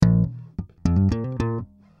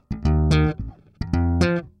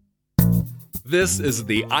This is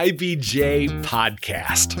the IBJ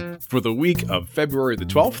podcast for the week of February the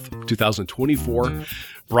 12th, 2024,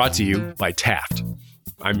 brought to you by Taft.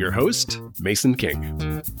 I'm your host, Mason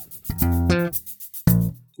King.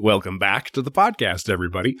 Welcome back to the podcast,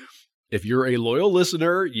 everybody. If you're a loyal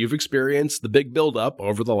listener, you've experienced the big buildup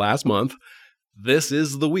over the last month. This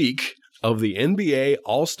is the week of the NBA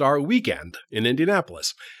All-Star Weekend in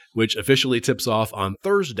Indianapolis, which officially tips off on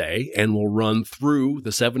Thursday and will run through the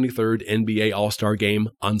 73rd NBA All-Star Game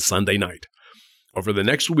on Sunday night. Over the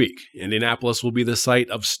next week, Indianapolis will be the site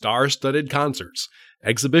of star-studded concerts,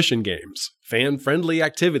 exhibition games, fan-friendly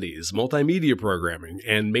activities, multimedia programming,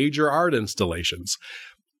 and major art installations.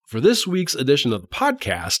 For this week's edition of the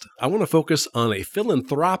podcast, I want to focus on a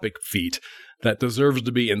philanthropic feat that deserves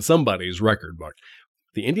to be in somebody's record book.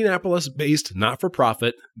 The Indianapolis-based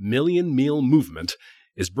not-for-profit Million Meal Movement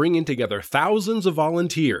is bringing together thousands of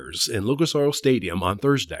volunteers in Lucas Oil Stadium on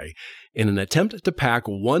Thursday in an attempt to pack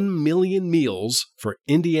 1 million meals for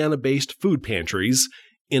Indiana-based food pantries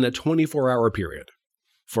in a 24-hour period.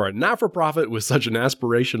 For a not-for-profit with such an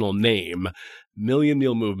aspirational name, Million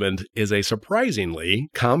Meal Movement is a surprisingly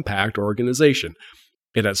compact organization.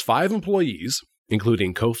 It has 5 employees,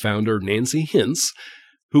 including co-founder Nancy Hintz,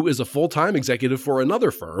 who is a full-time executive for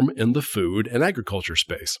another firm in the food and agriculture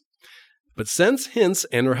space. But since Hintz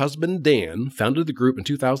and her husband Dan founded the group in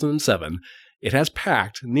 2007, it has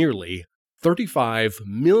packed nearly 35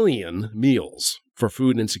 million meals for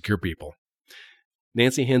food insecure people.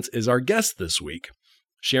 Nancy Hintz is our guest this week,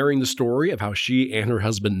 sharing the story of how she and her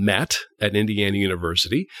husband met at Indiana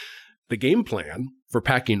University, the game plan for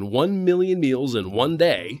packing 1 million meals in one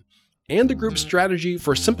day, and the group's strategy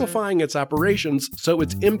for simplifying its operations so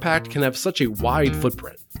its impact can have such a wide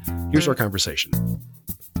footprint. Here's our conversation.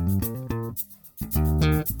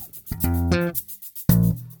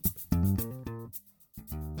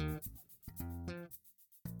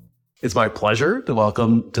 It's my pleasure to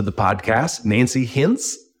welcome to the podcast Nancy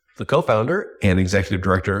Hintz, the co-founder and executive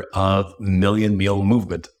director of Million Meal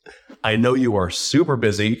Movement. I know you are super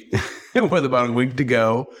busy with about a week to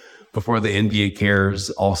go before the NBA Cares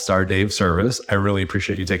All-Star Day of Service. I really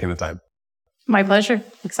appreciate you taking the time. My pleasure.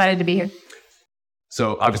 Excited to be here.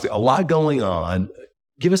 So obviously a lot going on.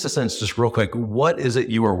 Give us a sense, just real quick, what is it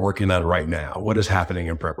you are working on right now? What is happening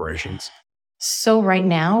in preparations? So right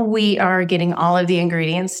now we are getting all of the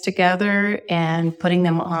ingredients together and putting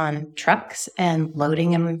them on trucks and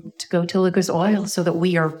loading them to go to Lucas Oil so that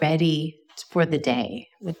we are ready for the day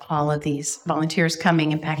with all of these volunteers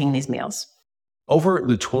coming and packing these meals. Over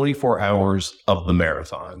the 24 hours of the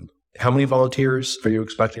marathon, how many volunteers are you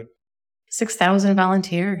expecting? 6,000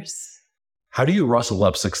 volunteers. How do you rustle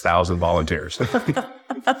up 6,000 volunteers?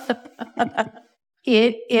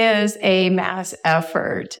 It is a mass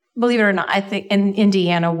effort. Believe it or not, I think in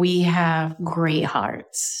Indiana, we have great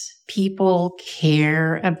hearts. People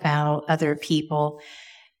care about other people.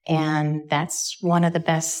 And that's one of the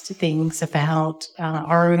best things about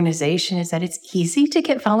our organization is that it's easy to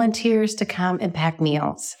get volunteers to come and pack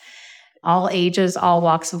meals. All ages, all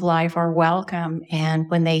walks of life are welcome. And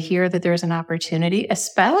when they hear that there's an opportunity,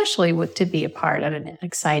 especially to be a part of an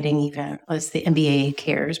exciting event, as the NBA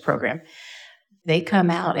Cares program, they come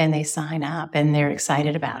out and they sign up and they're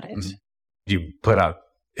excited about it. Mm-hmm. You put out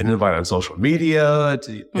an invite on social media,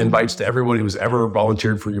 invites to everyone who's ever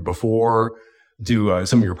volunteered for you before. Do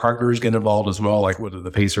some of your partners get involved as well? Like what do the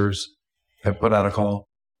Pacers have put out a call?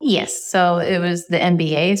 Yes. So it was the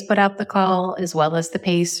NBA's put out the call as well as the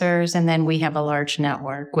Pacers. And then we have a large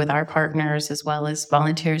network with our partners as well as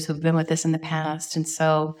volunteers who've been with us in the past. And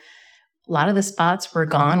so a lot of the spots were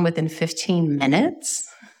gone within 15 minutes.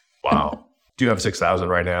 Wow. Do you have 6,000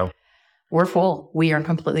 right now? We're full. We are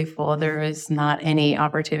completely full. There is not any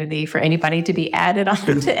opportunity for anybody to be added on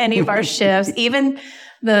to any of our shifts. Even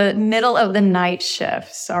the middle of the night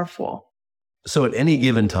shifts are full. So at any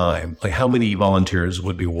given time, like how many volunteers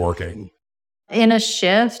would be working? In a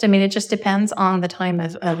shift, I mean, it just depends on the time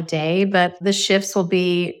of day, but the shifts will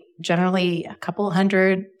be generally a couple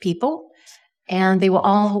hundred people, and they will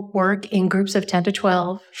all work in groups of 10 to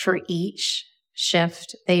 12 for each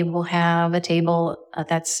shift. They will have a table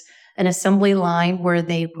that's an assembly line where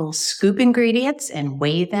they will scoop ingredients and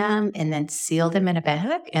weigh them and then seal them in a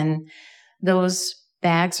bag. And those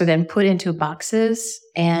bags are then put into boxes,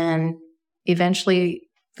 and eventually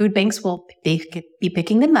food banks will be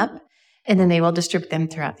picking them up, and then they will distribute them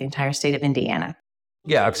throughout the entire state of Indiana.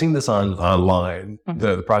 Yeah, I've seen this online. Mm-hmm.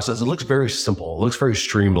 The process, it looks very simple. It looks very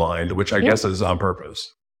streamlined, which I guess is on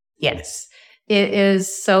purpose. Yes, it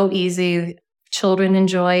is so easy. Children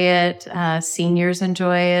enjoy it. Seniors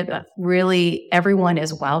enjoy it. Really, everyone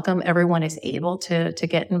is welcome. Everyone is able to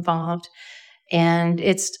get involved. And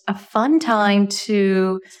it's a fun time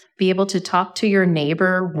to be able to talk to your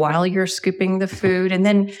neighbor while you're scooping the food. And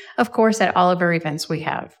then, of course, at all of our events, we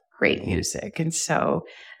have great music. And so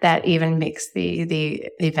that even makes the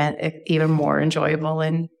event even more enjoyable.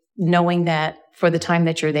 And knowing that for the time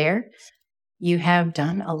that you're there, you have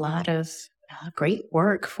done a lot of great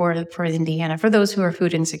work for Indiana, for those who are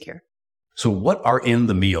food insecure. So what are in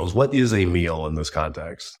the meals? What is a meal in this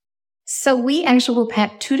context? So we actually will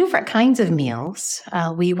pack two different kinds of meals.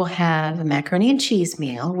 We will have a macaroni and cheese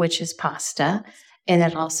meal, which is pasta, and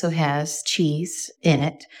it also has cheese in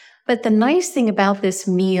it. But the nice thing about this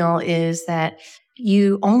meal is that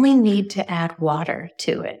you only need to add water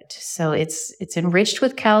to it. So it's enriched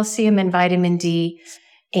with calcium and vitamin D,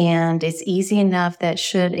 and it's easy enough that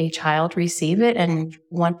should a child receive it and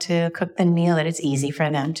want to cook the meal, that it's easy for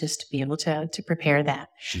them just to be able to prepare that.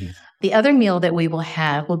 Mm-hmm. The other meal that we will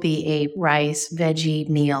have will be a rice veggie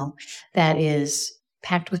meal that is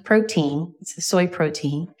packed with protein. It's a soy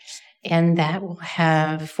protein. And that will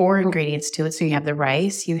have 4 ingredients to it. So you have the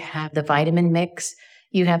rice, you have the vitamin mix,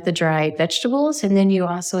 you have the dried vegetables, and then you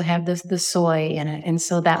also have the soy in it. And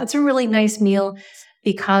so that's a really nice meal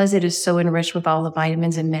because it is so enriched with all the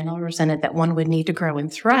vitamins and minerals in it that one would need to grow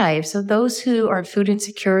and thrive. So those who are food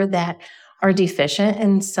insecure that are deficient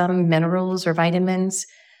in some minerals or vitamins,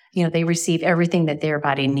 they receive everything that their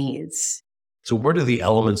body needs. So where do the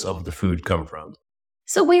elements of the food come from?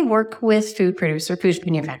 So we work with food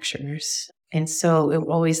manufacturers. And so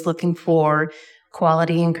we're always looking for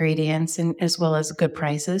quality ingredients and as well as good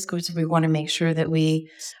prices, because we want to make sure that we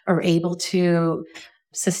are able to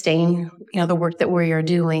sustain, the work that we are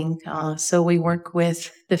doing. So we work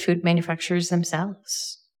with the food manufacturers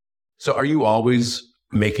themselves. So are you always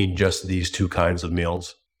making just these 2 kinds of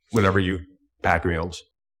meals whenever you pack meals?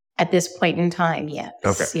 At this point in time, yes.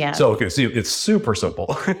 Okay. Yeah. So, see, it's super simple.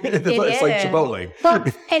 It's like Chipotle. Well,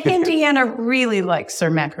 and Indiana really likes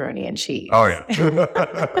their macaroni and cheese. Oh, yeah.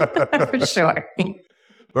 For sure.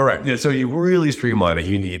 All right. Yeah, so you really streamline it.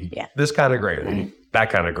 You need this kind of gravy,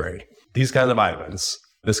 that kind of gravy, these kind of vitamins,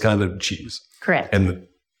 this kind of cheese. Correct. And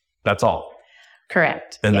that's all.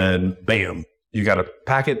 Correct. And then, bam, you got to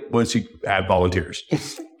pack it once you add volunteers.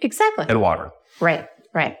 Exactly. And water. Right.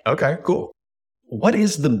 Okay, cool. What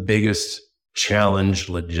is the biggest challenge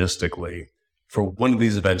logistically for one of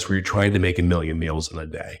these events where you're trying to make 1 million meals in a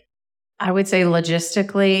day? I would say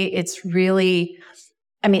logistically, it's really,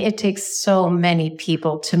 it takes so many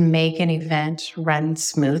people to make an event run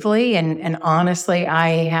smoothly. And honestly,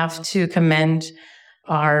 I have to commend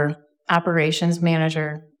our operations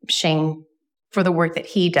manager, Shane, for the work that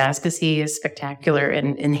he does, because he is spectacular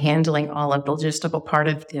in handling all of the logistical part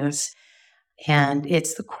of this. And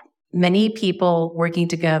it's many people working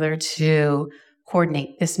together to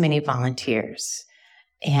coordinate this many volunteers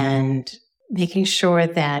and making sure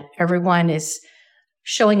that everyone is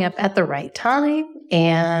showing up at the right time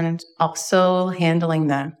and also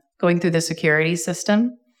going through the security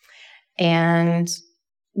system. And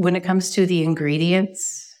when it comes to the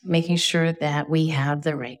ingredients, making sure that we have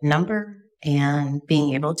the right number and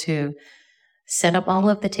being able to set up all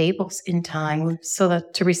of the tables in time so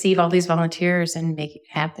that to receive all these volunteers and make it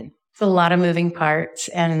happen. It's a lot of moving parts.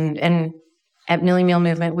 And at Million Meal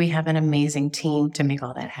Movement, we have an amazing team to make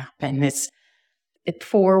all that happen. It's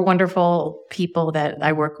 4 wonderful people that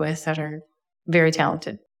I work with that are very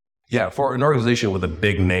talented. Yeah, for an organization with a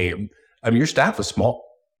big name, your staff is small.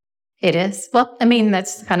 It is. Well,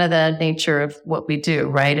 that's kind of the nature of what we do,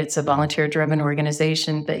 right? It's a volunteer-driven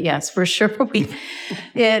organization. But yes, for sure,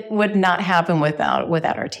 it would not happen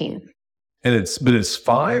without our team. And it's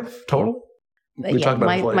 5 total? We're talking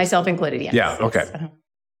about myself included, yes. Yeah, okay. Yes.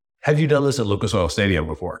 Have you done this at Lucas Oil Stadium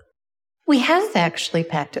before? We have actually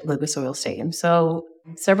packed at Lucas Oil Stadium. So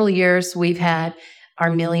several years we've had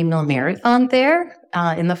our Million Meal Marathon there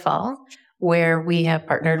in the fall, where we have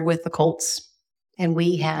partnered with the Colts. And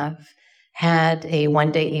we have had a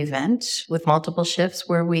 1-day event with multiple shifts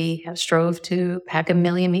where we have strove to pack 1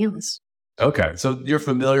 million meals. Okay. So you're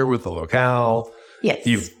familiar with the locale. Yes.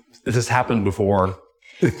 This has happened before.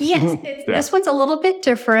 Yes. This one's a little bit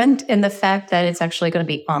different in the fact that it's actually going to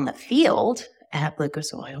be on the field at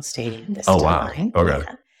Lucas Oil Stadium this time. Wow. Okay.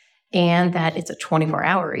 Yeah. And that it's a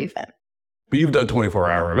 24-hour event. But you've done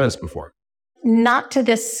 24-hour events before. Not to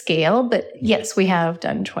this scale, but yes, we have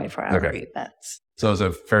done 24-hour events. So is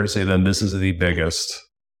it fair to say then this is the biggest?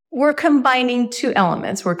 We're combining 2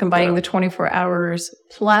 elements. We're combining the 24 hours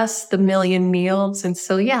plus the 1 million meals. And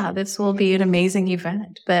so, this will be an amazing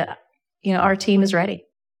event. But, our team is ready.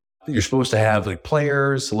 You're supposed to have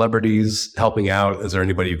players, celebrities helping out. Is there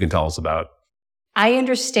anybody you can tell us about? I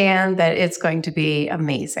understand that it's going to be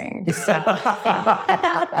amazing. So.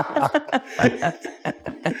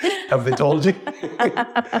 Have they told you?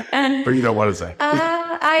 Or you don't want to say?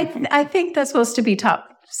 I think that's supposed to be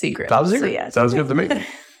top secret. Top secret? So, yes. Sounds good to me.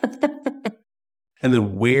 And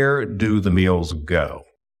then where do the meals go?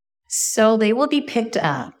 So they will be picked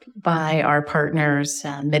up by our partners,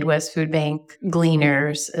 Midwest Food Bank,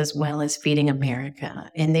 Gleaners, as well as Feeding America.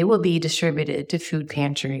 And they will be distributed to food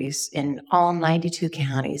pantries in all 92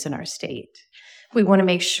 counties in our state. We want to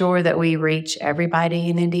make sure that we reach everybody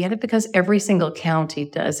in Indiana because every single county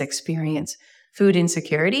does experience food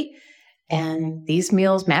insecurity, and these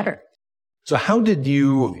meals matter. So how did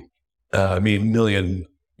you, Million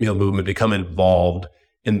Meal Movement, become involved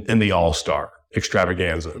in the All-Star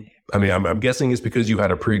extravaganza? I mean, I'm guessing it's because you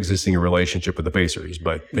had a pre-existing relationship with the Pacers,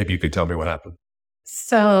 but maybe you could tell me what happened.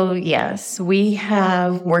 So, yes, we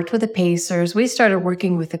have worked with the Pacers. We started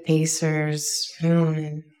working with the Pacers,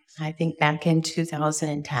 I think, back in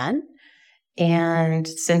 2010. And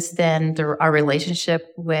since then, our relationship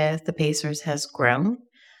with the Pacers has grown.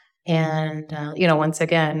 And, once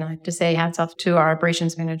again, I have to say hats off to our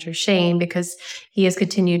operations manager, Shane, because he has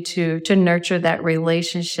continued to nurture that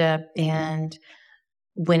relationship. And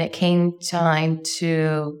when it came time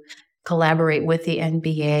to collaborate with the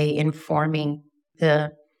NBA in forming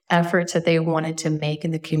the efforts that they wanted to make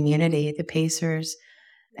in the community, the Pacers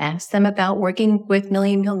asked them about working with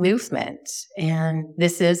Million Meal Movement. And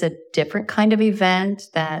this is a different kind of event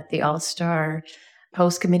that the All-Star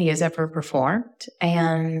Host Committee has ever performed.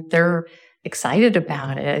 And they're excited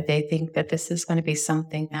about it. They think that this is going to be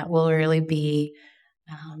something that will really be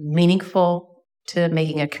meaningful to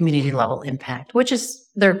making a community level impact, which is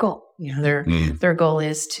their goal. Their goal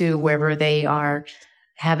is to, wherever they are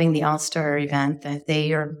having the All-Star event, that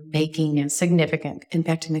they are making a significant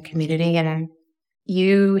impact in the community. And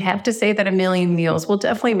you have to say that 1 million meals will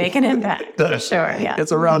definitely make an impact. For sure, yeah.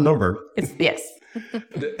 It's a round number. Yes.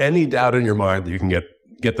 Any doubt in your mind that you can get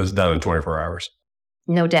this done in 24 hours?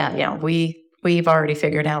 No doubt, yeah. We've already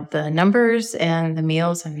figured out the numbers and the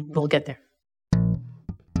meals, and we'll get there.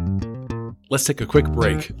 Let's take a quick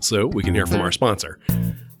break so we can hear from our sponsor.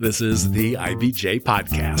 This is the IBJ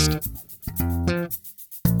Podcast.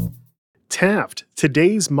 Taft,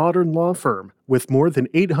 today's modern law firm. With more than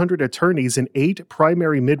 800 attorneys in 8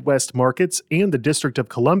 primary Midwest markets and the District of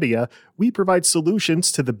Columbia, we provide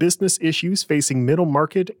solutions to the business issues facing middle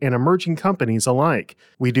market and emerging companies alike.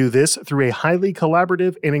 We do this through a highly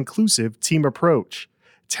collaborative and inclusive team approach.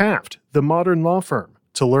 Taft, the modern law firm.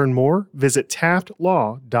 To learn more, visit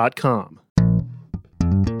taftlaw.com.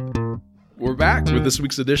 We're back with this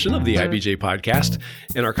week's edition of the IBJ Podcast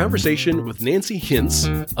and our conversation with Nancy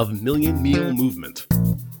Hintz of Million Meal Movement.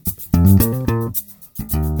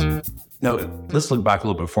 Now, let's look back a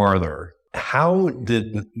little bit farther. How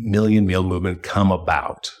did Million Meal Movement come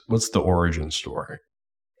about? What's the origin story?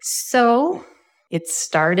 So it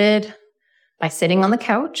started by sitting on the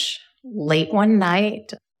couch late one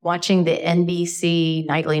night, watching the NBC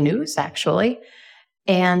nightly news, actually.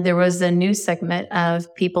 And there was a news segment of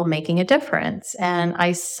people making a difference. And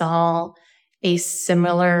I saw a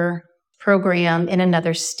similar program in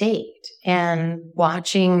another state, and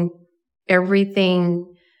watching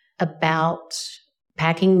everything about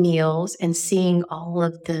packing meals and seeing all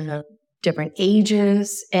of the different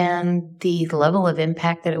ages and the level of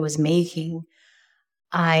impact that it was making,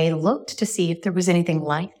 I looked to see if there was anything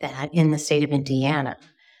like that in the state of Indiana.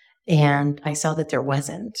 And I saw that there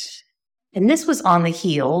wasn't. And this was on the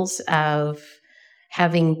heels of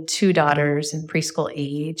having 2 daughters in preschool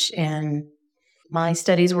age. And my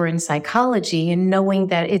studies were in psychology, and knowing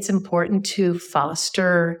that it's important to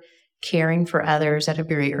foster caring for others at a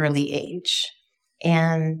very early age.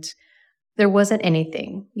 And there wasn't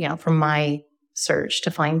anything, from my search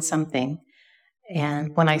to find something.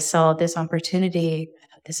 And when I saw this opportunity, I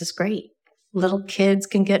thought, this is great. Little kids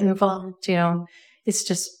can get involved, It's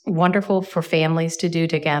just wonderful for families to do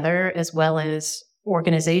together as well as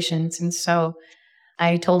organizations. And so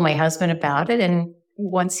I told my husband about it. And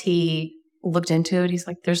once he looked into it, he's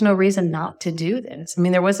like, there's no reason not to do this. I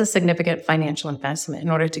mean, there was a significant financial investment in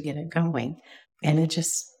order to get it going. And it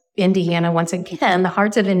just, Indiana, once again, the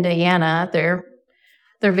hearts of Indiana, they're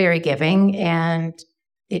very giving. And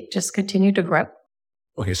it just continued to grow.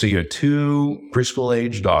 Okay, so you had 2 preschool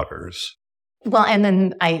age daughters. Well, and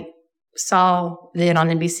then I saw it on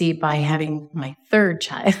NBC by having my 3rd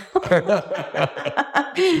child.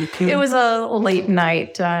 It was a late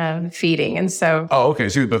night feeding. And so. Oh, okay.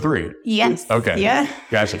 So you had the 3. Yes. Okay. Yeah.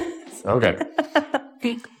 Gotcha. Okay.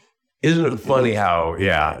 Isn't it funny how,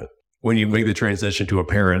 when you make the transition to a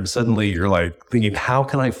parent, suddenly you're like thinking, how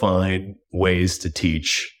can I find ways to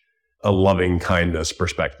teach a loving kindness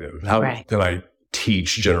perspective? How can I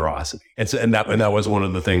teach generosity? And that was one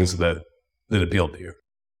of the things that appealed to you.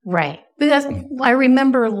 Right. Because I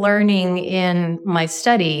remember learning in my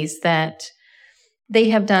studies that they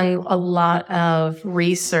have done a lot of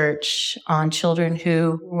research on children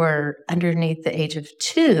who were underneath the age of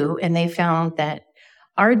 2, and they found that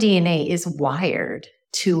our DNA is wired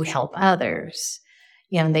to help others.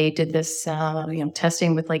 They did this,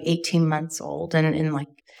 testing with like 18 months old, and like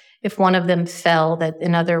if one of them fell, that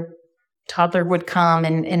another toddler would come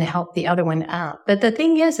and help the other one out. But the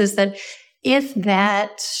thing is that if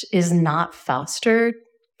that is not fostered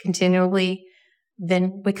continually,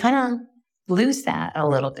 then we kind of lose that a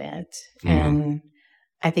little bit. Mm-hmm. And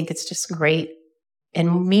I think it's just great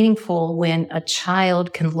and meaningful when a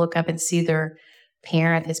child can look up and see their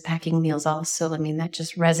parent is packing meals also. I mean, that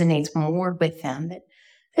just resonates more with them, that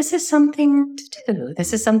this is something to do.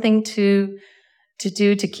 This is something to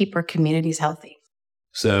do to keep our communities healthy.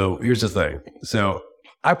 So here's the thing. So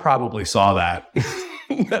I probably saw that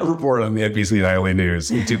report on the NBC Nightly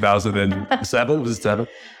News in 2007. Was it 7?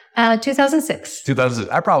 2006.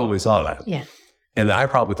 2006. I probably saw that. Yeah. And I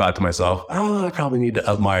probably thought to myself, I probably need to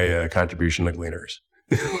up my contribution to Gleaners.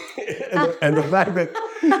 and the fact that,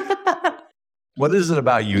 what is it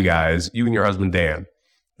about you guys, you and your husband, Dan,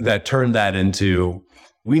 that turned that into,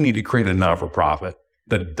 we need to create a not-for-profit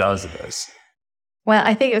that does this? Well,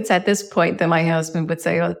 I think it's at this point that my husband would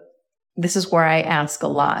say, oh, this is where I ask a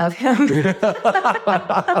lot of him.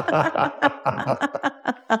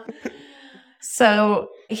 So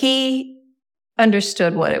he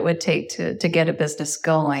understood what it would take to get a business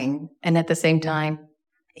going. And at the same time,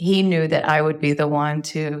 he knew that I would be the one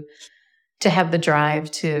to have the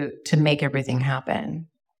drive to make everything happen.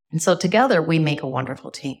 And so together we make a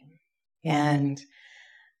wonderful team. And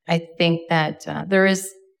I think that there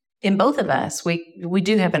is, in both of us, we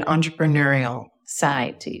do have an entrepreneurial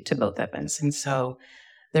side to both of us. And so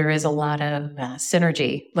there is a lot of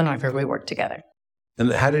synergy whenever we work together.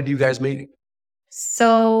 And how did you guys meet?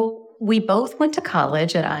 So we both went to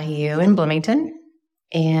college at IU in Bloomington,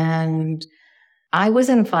 and I was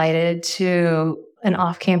invited to an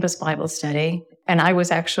off-campus Bible study, and I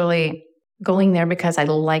was actually going there because I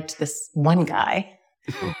liked this one guy.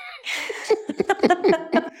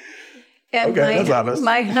 And okay, that's honest.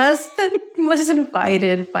 My husband was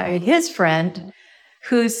invited by his friend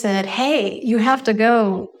who said, hey, you have to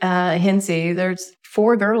go, Hinsey. There's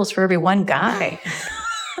 4 girls for every one guy.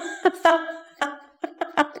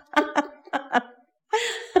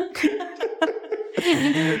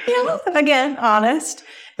 Again, honest.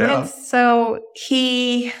 Yeah. And so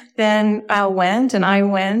he then went and I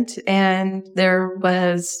went, and there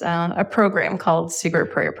was a program called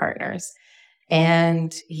Secret Prayer Partners.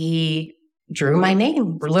 And he drew my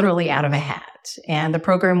name literally out of a hat. And the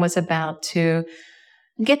program was about to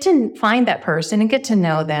get to find that person and get to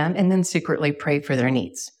know them and then secretly pray for their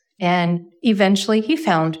needs. And eventually he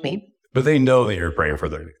found me. But they know that you're praying for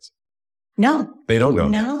their needs. No. They don't know.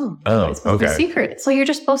 No. Oh, it's supposed to be secret. So you're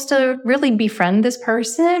just supposed to really befriend this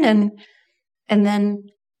person and then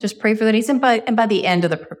just pray for their needs. And by the end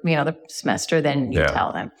of the semester, then you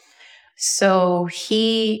tell them. So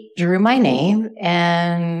he drew my name,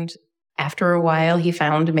 and after a while he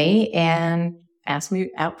found me and asked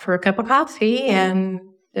me out for a cup of coffee, and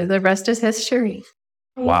the rest is history.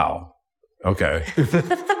 Wow. Okay.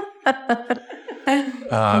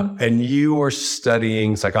 And you were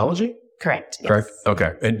studying psychology? Correct. Yes. Correct.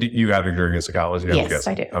 Okay. And you got a degree in psychology? Yes,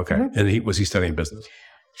 I do. Okay. Mm-hmm. And was he studying business?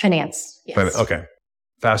 Finance. Yes. Okay.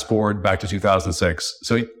 Fast forward back to 2006.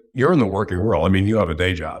 So you're in the working world. I mean, you have a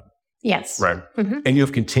day job. Yes. Right. Mm-hmm. And you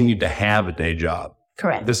have continued to have a day job.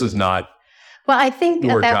 Correct. This is not. Well, I think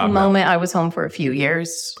at that moment I was home for a few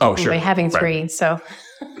years. Oh, sure. Having 3. Right. So.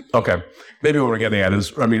 Okay. Maybe what we're getting at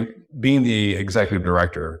is, being the executive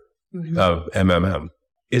director of MMM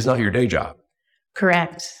is not your day job.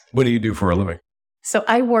 Correct. What do you do for a living? So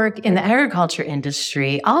I work in the agriculture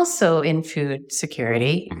industry, also in food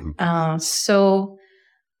security. Mm-hmm. So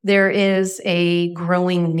there is a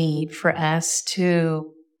growing need for us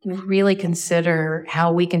to really consider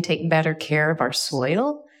how we can take better care of our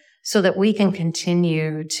soil so that we can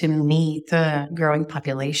continue to meet the growing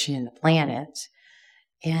population in the planet.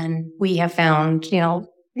 And we have found,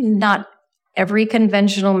 not every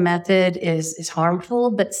conventional method is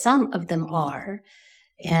harmful, but some of them are.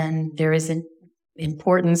 And there is an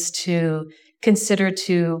importance to consider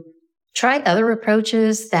to try other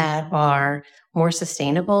approaches that are more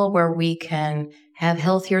sustainable, where we can have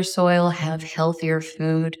healthier soil, have healthier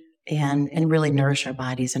food and really nourish our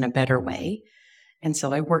bodies in a better way. And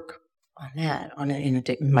so I work on that in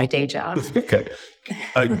my day job. Okay.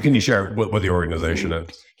 Can you share what the organization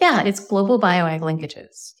is? Yeah, it's Global Bioag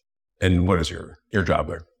Linkages. And what is your job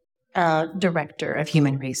there? Director of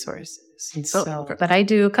Human Resources. And okay. But I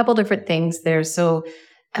do a couple different things there. So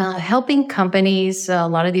helping companies, a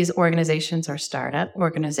lot of these organizations are startup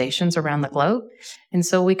organizations around the globe. And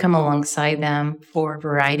so we come alongside them for a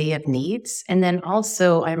variety of needs. And then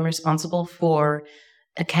also I'm responsible for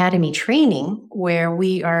academy training, where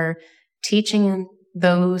we are teaching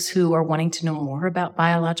those who are wanting to know more about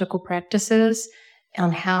biological practices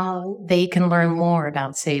on how they can learn more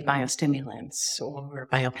about, say, biostimulants or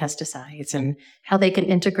biopesticides and how they can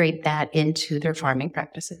integrate that into their farming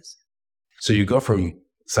practices. So you go from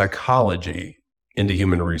psychology into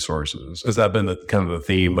human resources. Has that been kind of the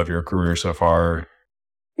theme of your career so far?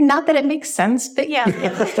 Not that it makes sense, but yeah.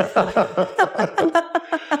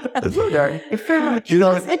 It's okay.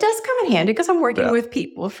 It does come in handy because I'm working with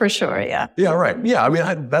people for sure. Yeah. Yeah. Right. Yeah. I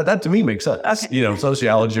mean, that to me makes sense. Okay.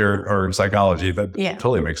 Sociology or psychology, that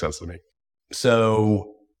totally makes sense to me.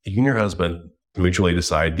 So you and your husband mutually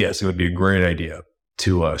decide, yes, it would be a great idea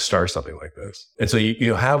to start something like this. And so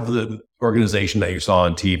you have the organization that you saw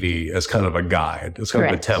on TV as kind of a guide. It's kind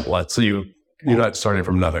of a template. So you're not starting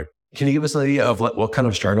from nothing. Can you give us an idea of what kind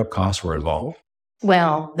of startup costs were involved?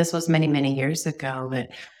 Well, this was many, many years ago, but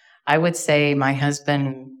I would say my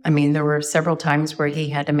husband, there were several times where he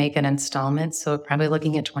had to make an installment. So probably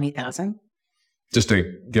looking at $20,000. Just to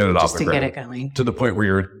get it off the ground. Just to get it going. To the point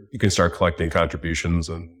where you can start collecting contributions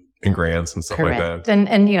and grants and stuff like that.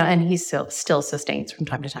 And he still sustains from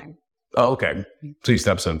time to time. Oh, okay. So he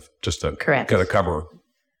steps in just to kind of cover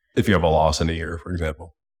if you have a loss in a year, for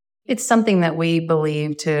example. It's something that we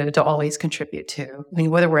believe to always contribute to.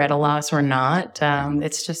 Whether we're at a loss or not,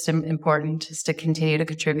 it's just important just to continue to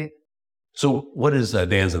contribute. So what is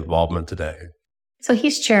Dan's involvement today? So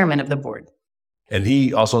he's chairman of the board. And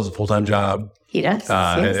he also has a full-time job? He does.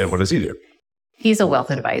 Yes. And what does he do? He's a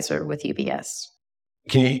wealth advisor with UBS.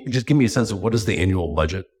 Can you just give me a sense of what is the annual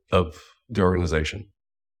budget of the organization?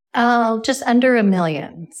 Just under $1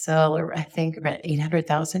 million. So I think about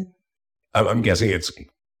 800,000. I'm guessing it's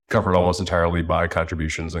covered almost entirely by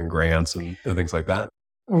contributions and grants and things like that.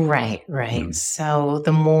 Right. So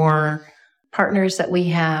the more partners that we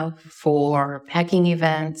have for packing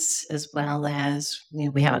events, as well as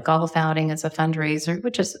we have a golf outing as a fundraiser,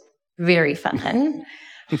 which is very fun.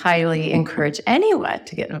 Highly encourage anyone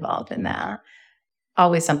to get involved in that.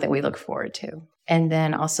 Always something we look forward to. And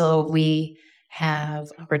then also we have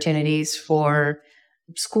opportunities for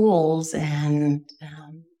schools and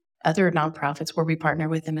other nonprofits where we partner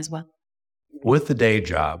with them as well. With the day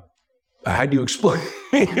job, how do you explain?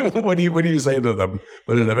 What do you say to them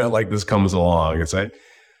when an event like this comes along and say,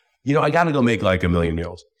 I got to go make like 1 million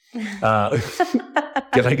meals.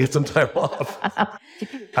 Can I get some time off?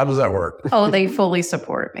 How does that work? Oh, they fully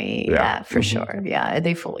support me. Yeah, for sure. Yeah,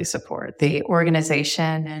 they fully support the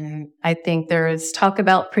organization. And I think there is talk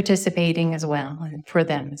about participating as well and for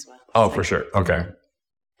them as well. Oh, for sure. Okay.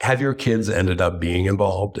 Have your kids ended up being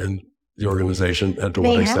involved in the organization?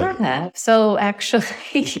 They have. So actually,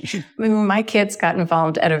 my kids got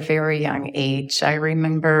involved at a very young age. I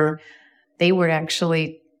remember they would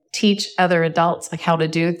actually teach other adults like how to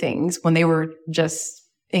do things when they were just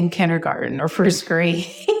in kindergarten or first grade,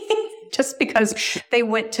 just because they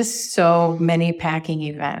went to so many packing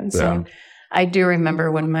events. Yeah. And I do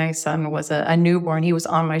remember when my son was a newborn, he was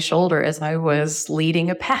on my shoulder as I was leading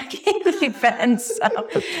a packing event. So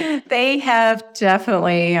they have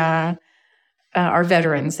definitely are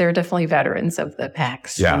veterans. They're definitely veterans of the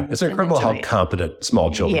packs. Yeah, it's incredible how competent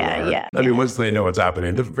small children are. Yeah. I mean, once they know what's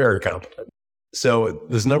happening, they're very competent. So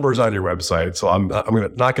this number is on your website. So I'm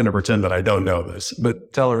not going to pretend that I don't know this,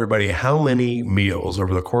 but tell everybody, how many meals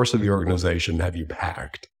over the course of your organization have you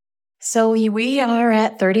packed? So we are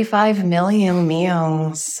at 35 million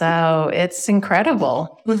meals. So it's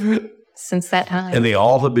incredible since that time. And they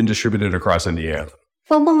all have been distributed across Indiana.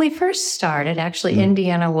 Well, when we first started, actually,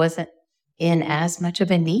 Indiana wasn't in as much of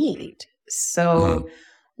a need. So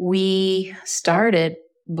we started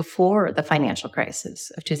before the financial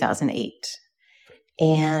crisis of 2008.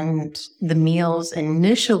 And the meals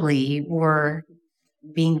initially were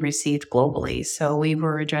being received globally. So we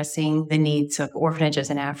were addressing the needs of orphanages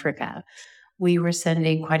in Africa. We were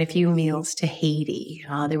sending quite a few meals to Haiti.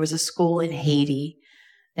 There was a school in Haiti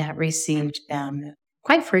that received them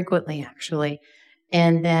quite frequently, actually.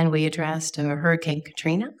 And then we addressed Hurricane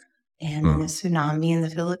Katrina and the tsunami in the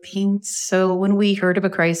Philippines. So when we heard of a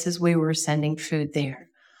crisis, we were sending food there.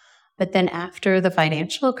 But then after the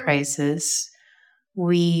financial crisis,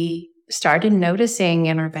 we started noticing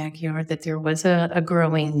in our backyard that there was a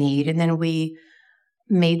growing need. And then we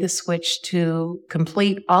made the switch to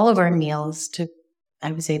complete all of our meals to,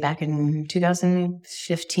 I would say back in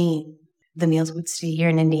 2015, the meals would stay here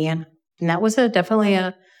in Indiana. And that was definitely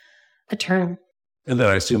a turn. And then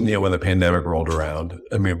I assume, when the pandemic rolled around,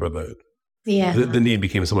 I remember the need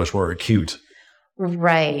became so much more acute.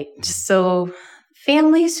 Right. So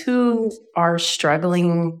families who are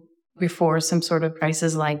struggling before some sort of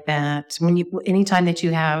crisis like that, anytime that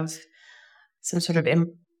you have some sort of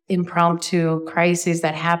impromptu crisis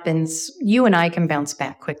that happens, you and I can bounce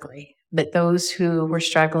back quickly. But those who were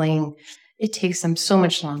struggling, it takes them so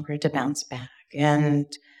much longer to bounce back. And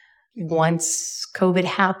once COVID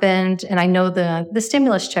happened, and I know the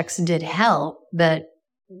stimulus checks did help, but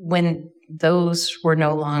when those were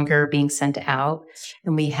no longer being sent out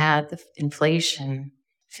and we had the inflation,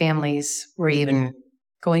 families were even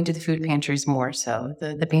going to the food pantries more so.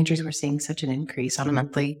 The pantries were seeing such an increase on a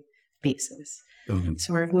monthly basis. Mm-hmm.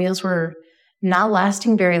 So our meals were not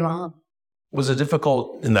lasting very long. Was it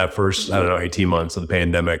difficult in that first, 18 months of the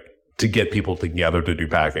pandemic to get people together to do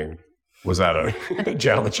packing? Was that a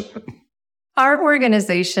challenge? Our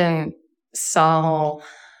organization saw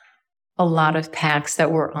a lot of packs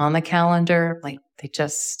that were on the calendar, like they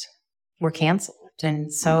just were canceled.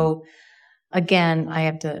 And so, again, I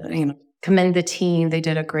have to, commend the team. They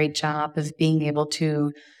did a great job of being able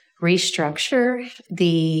to restructure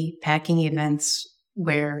the packing events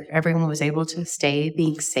where everyone was able to stay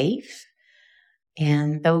being safe.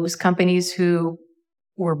 And those companies who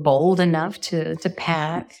were bold enough to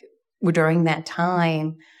pack during that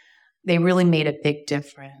time, they really made a big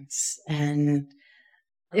difference. And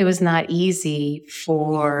it was not easy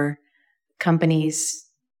for companies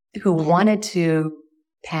who wanted to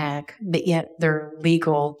pack, but yet their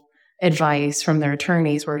legal advice from their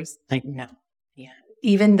attorneys were like, no. Yeah.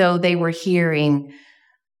 Even though they were hearing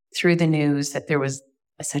through the news that there was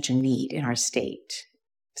such a need in our state.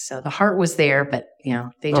 So the heart was there, but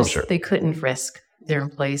they couldn't risk their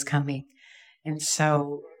employees coming. And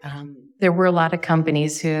so there were a lot of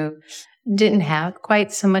companies who didn't have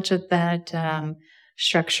quite so much of that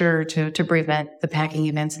structure to prevent the packing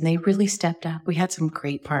events, and they really stepped up. We had some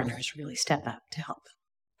great partners really step up to help.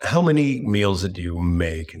 How many meals did you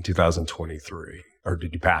make in 2023, or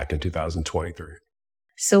did you pack in 2023?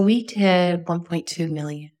 So we did 1.2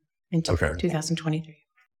 million in 2023.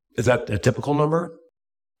 Is that a typical number?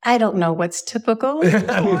 I don't know what's typical.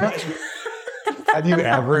 Have you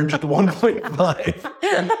averaged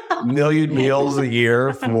 1.5 million meals a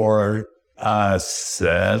year for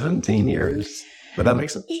 17 years? But that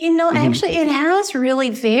makes sense. Actually, it has really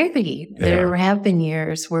varied. Yeah. There have been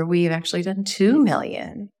years where we've actually done 2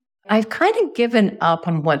 million. I've kind of given up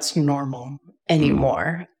on what's normal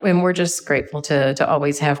anymore. And we're just grateful to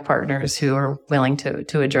always have partners who are willing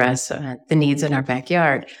to address the needs in our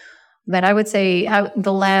backyard. But I would say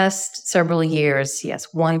the last several years, yes,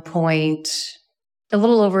 a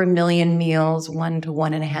little over 1 million meals, 1 to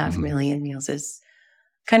 1.5 million meals is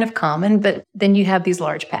kind of common. But then you have these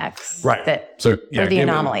large packs, right? That are the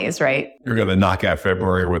anomalies, right? You're going to knock out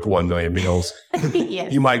February with 1 million meals.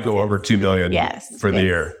 Yes. You might go over 2 million for the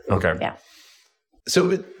year. Okay. Yeah.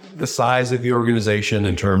 So the size of the organization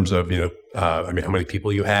in terms of, how many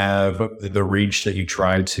people you have, the reach that you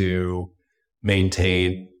try to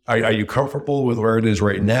maintain. Are you comfortable with where it is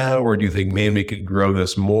right now? Or do you think, man, we could grow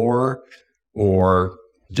this more, or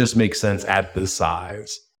just make sense at this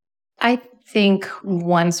size? I think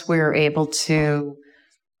once we're able to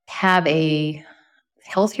have a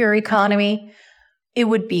healthier economy, it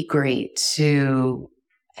would be great to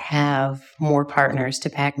have more partners to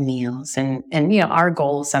pack meals. And our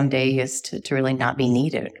goal someday is to really not be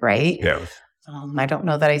needed, right? Yeah. I don't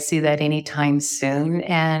know that I see that anytime soon.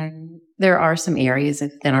 And there are some areas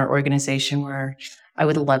within our organization where I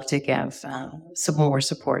would love to give some more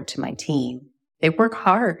support to my team. They work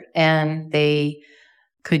hard and they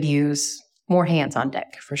could use more hands on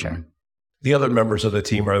deck for sure. Mm-hmm. The other members of the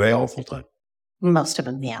team, are they all full-time? Most of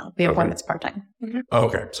them, yeah. We have one that's part-time. Mm-hmm.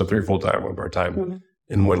 Okay. So 3 full-time, 1 part-time,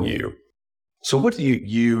 and 1 you. So what do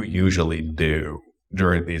you usually do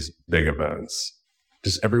during these big events?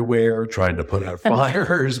 Just everywhere, trying to put out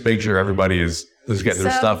fires, make sure everybody is getting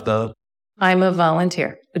their stuff done? I'm a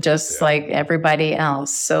volunteer, just like everybody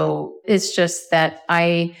else. So it's just that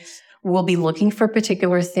I will be looking for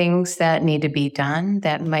particular things that need to be done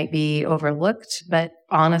that might be overlooked. But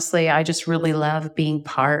honestly, I just really love being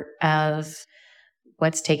part of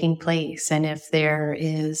what's taking place. And if there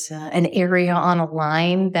is an area on a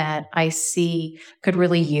line that I see could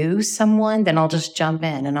really use someone, then I'll just jump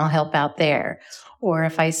in and I'll help out there. Or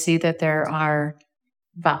if I see that there are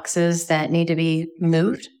boxes that need to be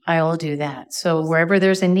moved, I will do that. So wherever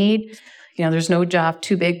there's a need, there's no job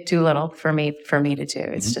too big, too little for me to do.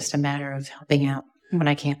 It's just a matter of helping out when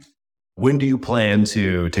I can. When do you plan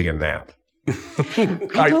to take a nap?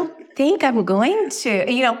 I don't think I'm going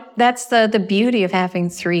to. That's the beauty of having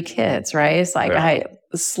 3 kids, right? It's like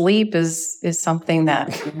sleep is something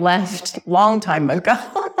that left long time ago.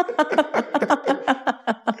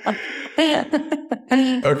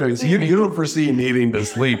 Okay, so you don't foresee needing to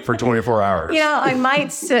sleep for 24 hours. I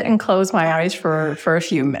might sit and close my eyes for a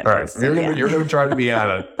few minutes. All right, you're going to try to be at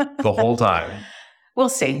it the whole time. We'll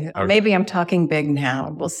see. Okay. Maybe I'm talking big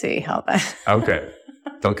now. We'll see how that. Okay,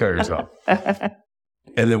 don't kill yourself.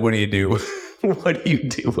 And then what do you do? What do you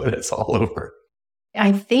do when it's all over?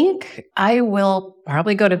 I think I will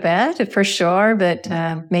probably go to bed for sure, but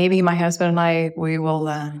maybe my husband and we will,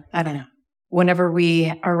 I don't know, whenever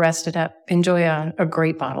we are rested up, enjoy a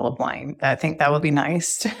great bottle of wine. I think that would be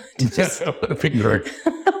nice.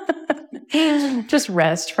 Just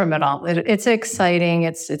rest from it all. It's exciting.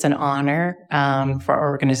 It's an honor for our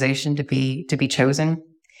organization to be chosen.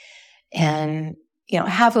 And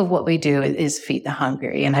half of what we do is feed the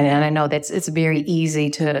hungry. And I know it's very easy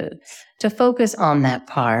to focus on that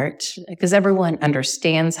part because everyone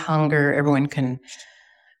understands hunger. Everyone can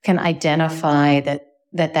identify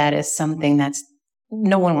that is something that's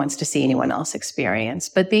no one wants to see anyone else experience.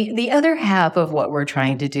 But the other half of what we're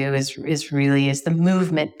trying to do is the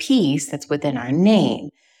movement piece that's within our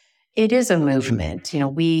name. It is a movement.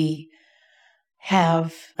 We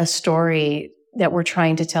have a story that we're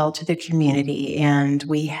trying to tell to the community. And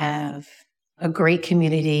we have a great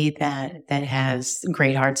community that has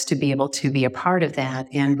great hearts to be able to be a part of that.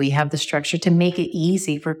 And we have the structure to make it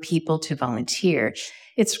easy for people to volunteer.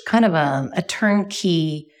 It's kind of a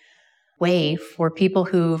turnkey way for people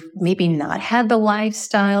who've maybe not had the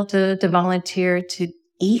lifestyle to volunteer to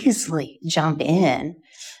easily jump in.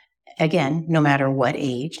 Again, no matter what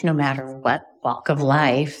age, no matter what walk of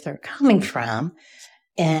life they're coming from.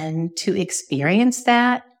 And to experience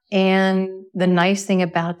that. And the nice thing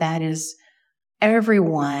about that is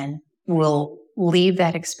everyone will leave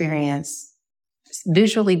that experience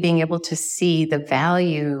visually being able to see the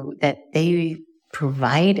value that they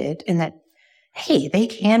provided and that, hey, they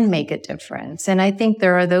can make a difference. And I think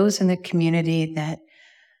there are those in the community that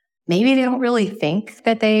maybe they don't really think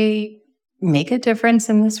that they make a difference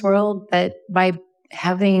in this world, but by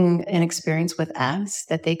having an experience with us,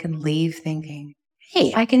 that they can leave thinking,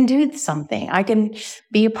 hey, I can do something. I can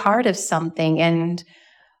be a part of something. And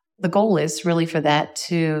the goal is really for that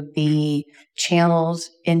to be channeled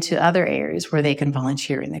into other areas where they can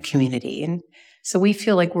volunteer in the community. And so we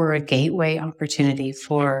feel like we're a gateway opportunity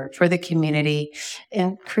for the community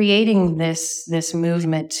and creating this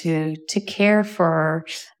movement to care for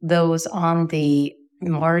those on the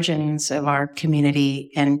margins of our community.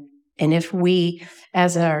 And if we,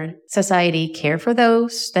 as our society, care for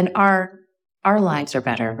those, then our lives are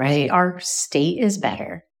better, right? Our state is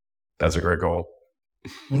better. That's a great goal.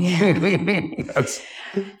 That's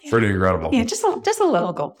pretty incredible. Yeah, just a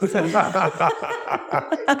little goal.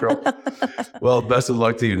 Cool. Well, best of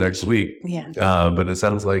luck to you next week. Yeah. But it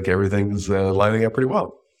sounds like everything's lining up pretty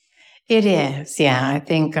well. It is. Yeah. I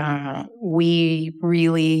think we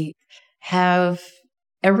really have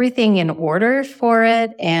everything in order for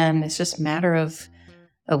it. And it's just a matter of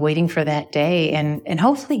waiting for that day and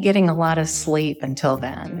hopefully getting a lot of sleep until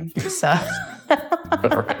then. So,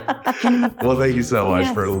 well, thank you so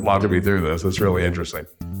much for walking me through this. It's really interesting.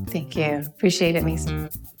 Thank you. Appreciate it, Mason.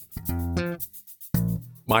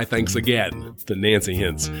 My thanks again to Nancy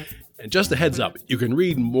Hintz. And just a heads up, you can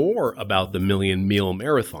read more about the Million Meal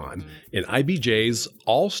Marathon in IBJ's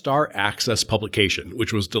All-Star Access publication,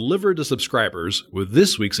 which was delivered to subscribers with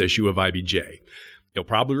this week's issue of IBJ. You'll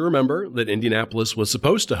probably remember that Indianapolis was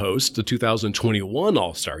supposed to host the 2021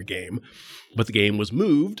 All-Star Game, but the game was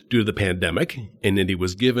moved due to the pandemic, and Indy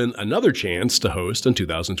was given another chance to host in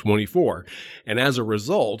 2024. And as a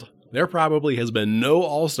result, there probably has been no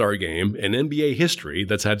All-Star Game in NBA history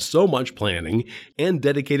that's had so much planning and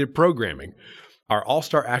dedicated programming. Our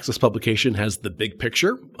All-Star Access publication has the big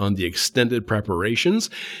picture on the extended preparations,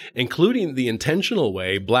 including the intentional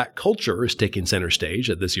way Black culture is taking center stage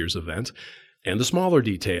at this year's event, and the smaller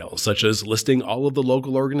details, such as listing all of the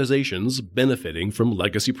local organizations benefiting from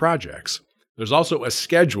legacy projects. There's also a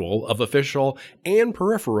schedule of official and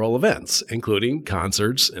peripheral events, including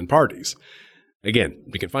concerts and parties. Again,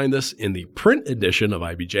 you can find this in the print edition of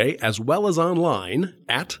IBJ as well as online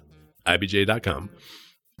at IBJ.com.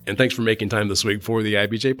 And thanks for making time this week for the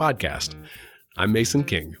IBJ podcast. I'm Mason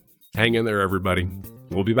King. Hang in there, everybody.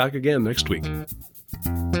 We'll be back again next week.